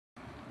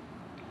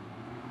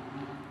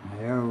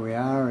Here we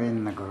are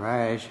in the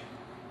garage.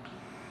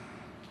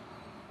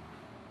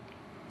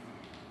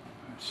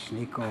 Let's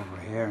sneak over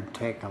here and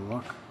take a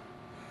look.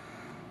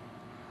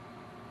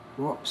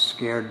 Whoops,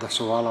 scared the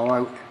swallow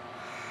out.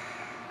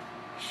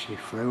 She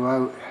flew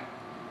out.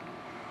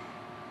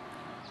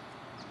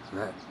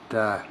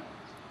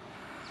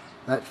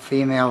 That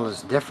female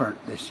is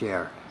different this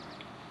year,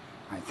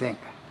 I think.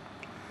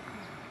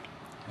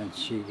 And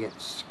she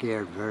gets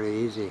scared very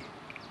easy.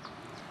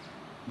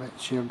 But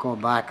she'll go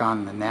back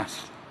on the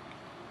nest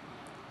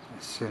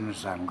as soon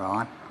as I'm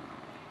gone.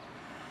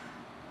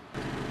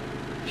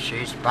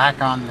 She's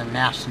back on the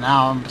nest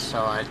now, so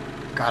I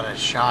got a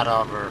shot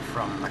of her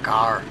from the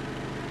car.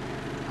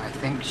 I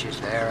think she's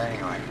there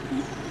anyway.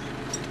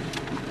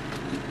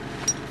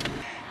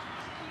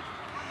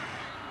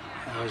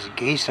 Those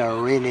geese are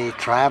really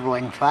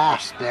traveling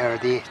fast there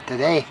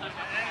today.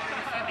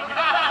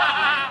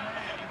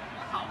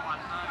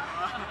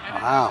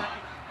 Wow.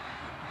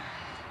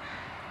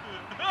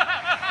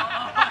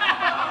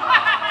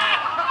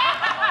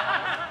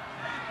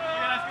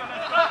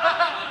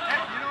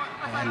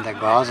 And the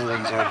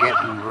goslings are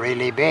getting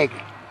really big.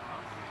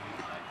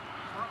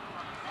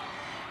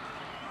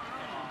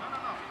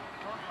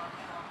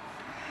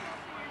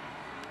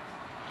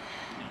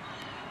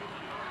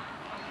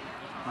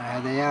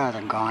 There they are,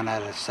 they're gone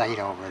out of sight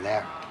over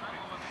there.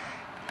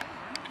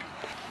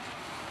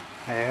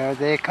 There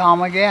they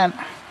come again.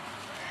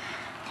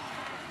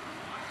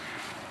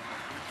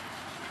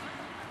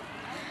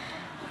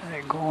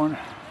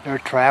 They're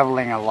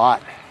traveling a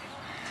lot.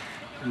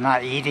 They're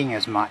not eating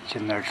as much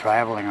and they're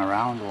traveling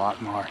around a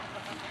lot more.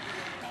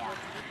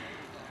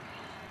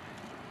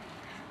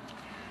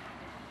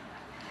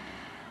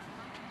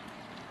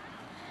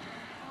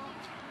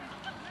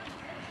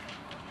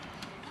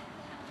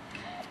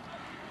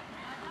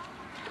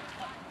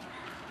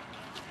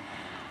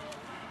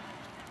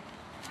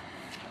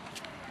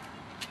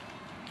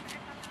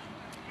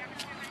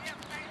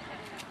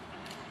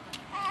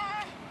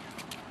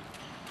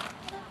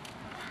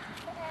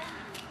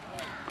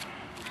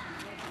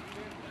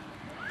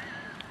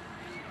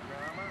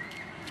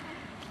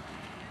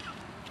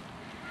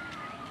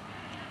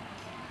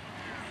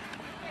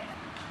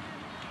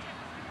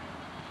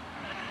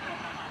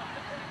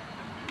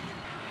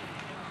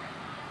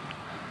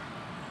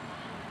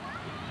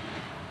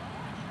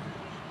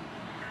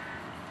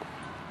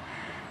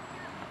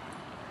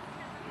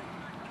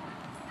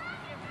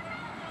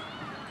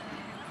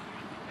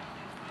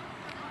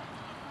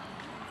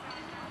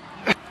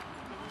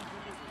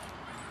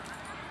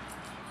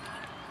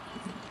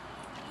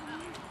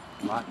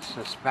 Lots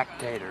of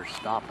spectators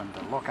stopping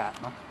to look at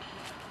them.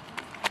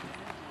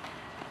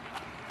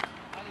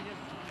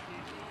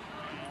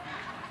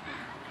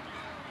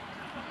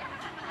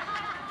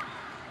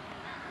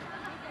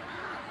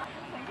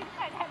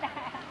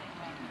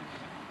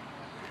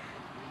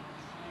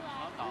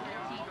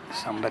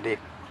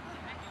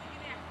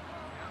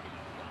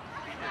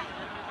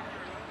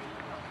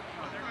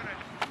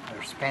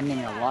 They're spending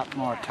a lot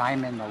more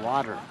time in the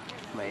water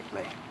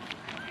lately.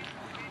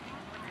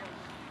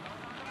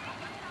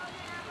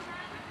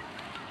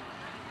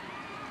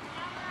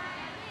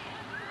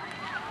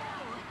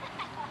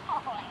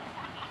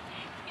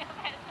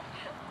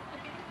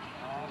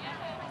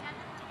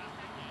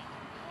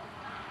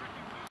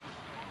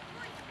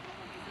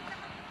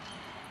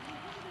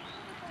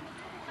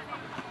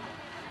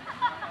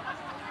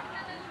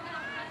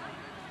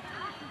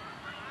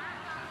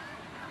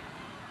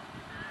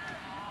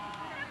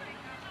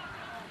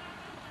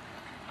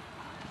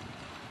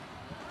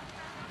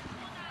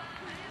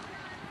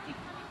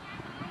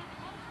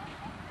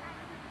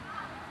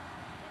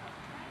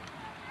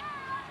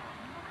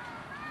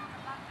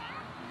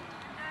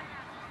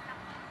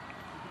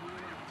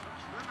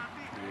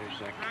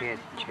 There's a kid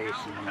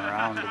chasing them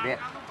around a bit.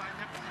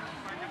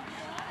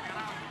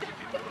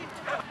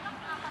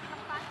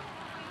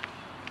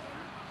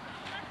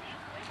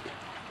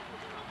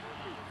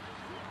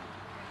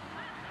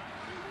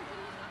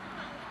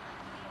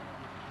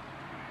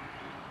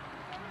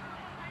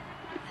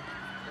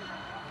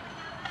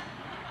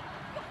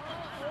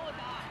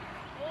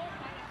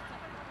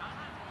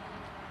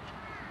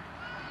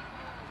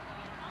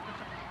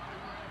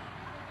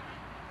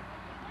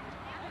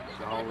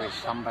 There's always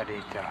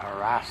somebody to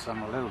harass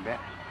them a little bit.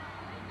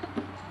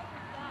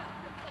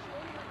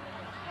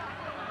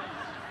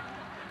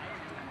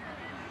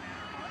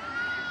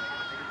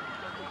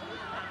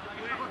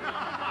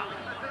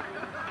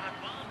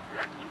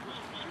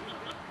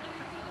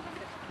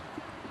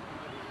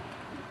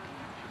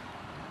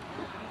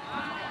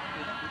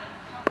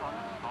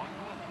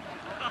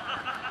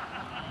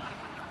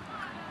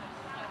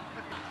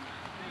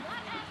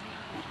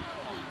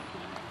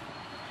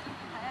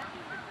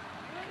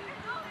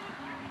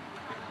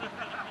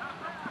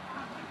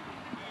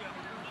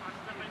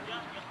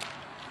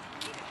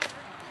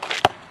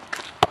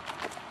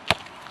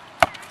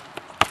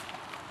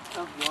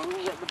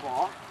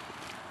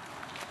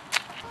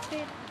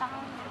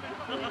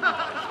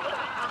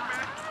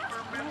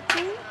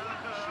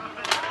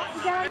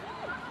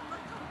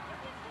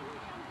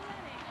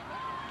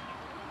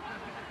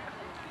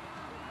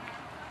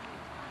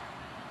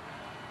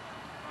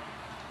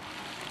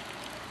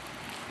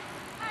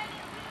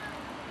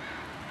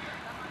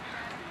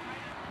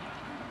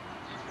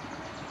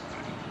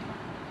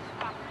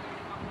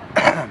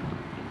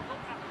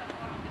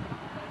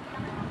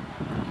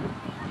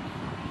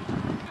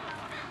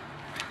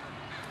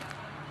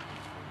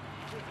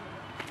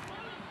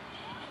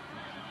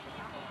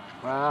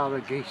 other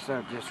geese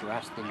are just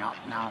resting up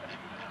now.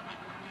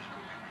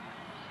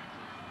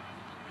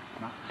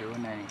 Not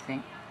doing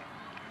anything.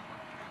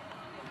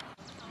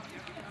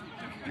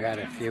 Got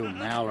a few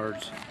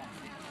mallards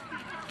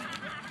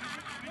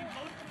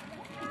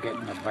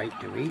getting a bite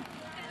to eat.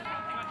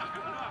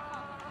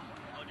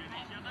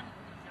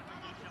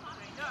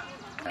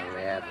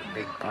 We have a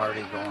big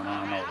party going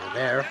on over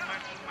there.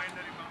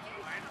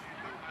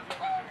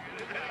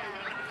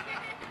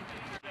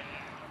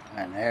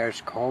 And there's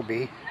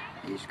Kobe.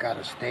 He's got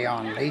to stay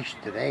on leash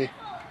today,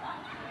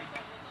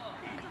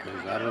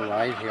 because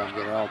otherwise he'll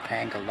get all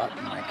tangled up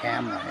in my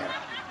camera here.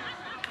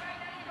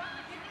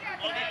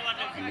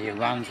 And he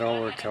runs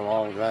over to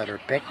all the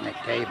other picnic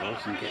tables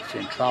and gets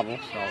in trouble,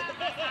 so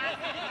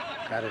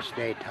got to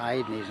stay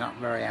tied, and he's not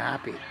very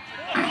happy.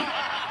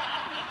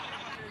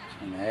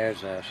 And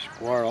there's a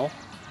squirrel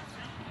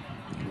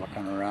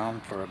looking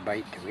around for a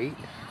bite to eat.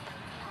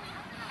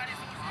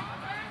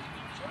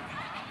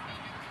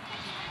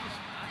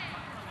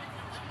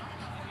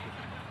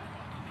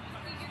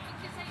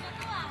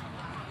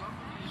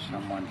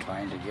 Someone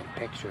trying to get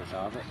pictures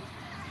of it.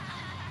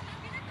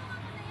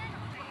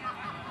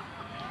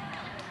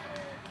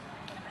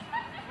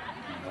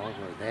 And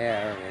over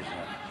there is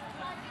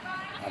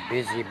a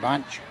busy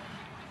bunch.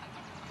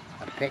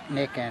 A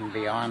picnic, and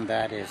beyond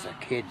that is a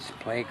kid's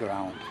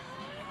playground.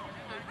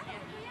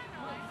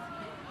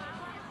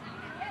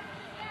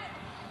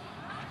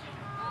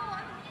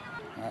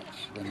 That's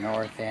the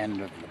north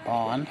end of the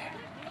pond.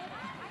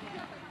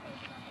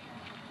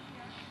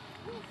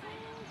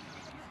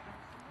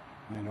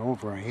 And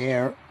over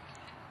here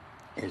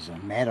is a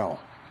meadow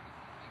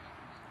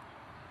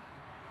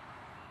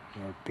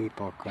where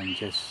people can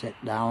just sit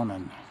down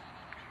and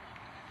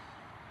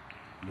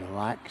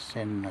relax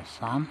in the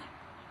sun.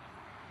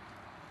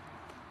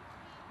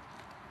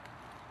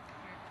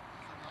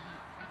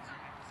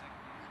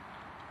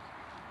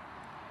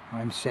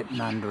 I'm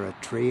sitting under a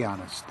tree on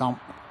a stump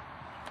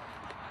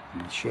in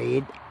the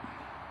shade.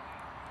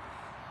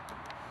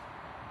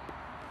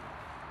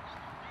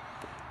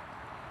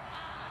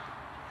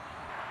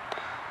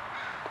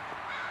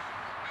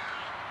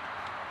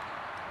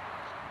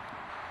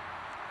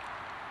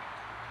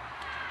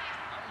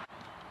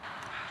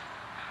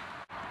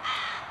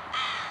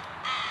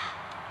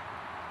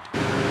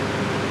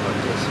 We'll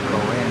just go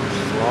in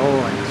slow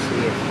and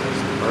see if there's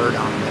a bird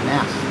on the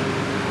nest.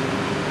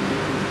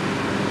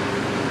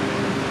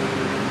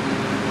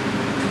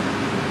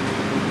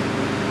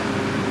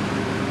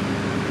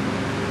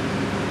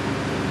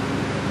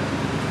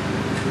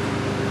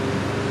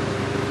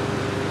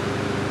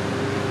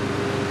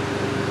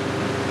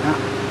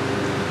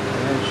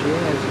 There she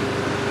is.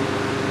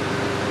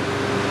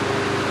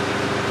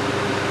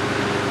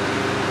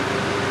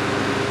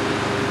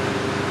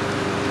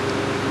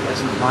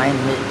 Doesn't mind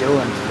me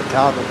doing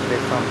photography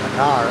from the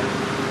car.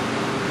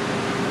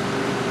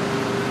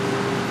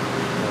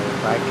 So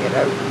if I get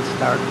out and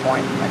start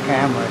pointing the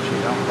camera, she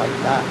don't like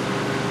that.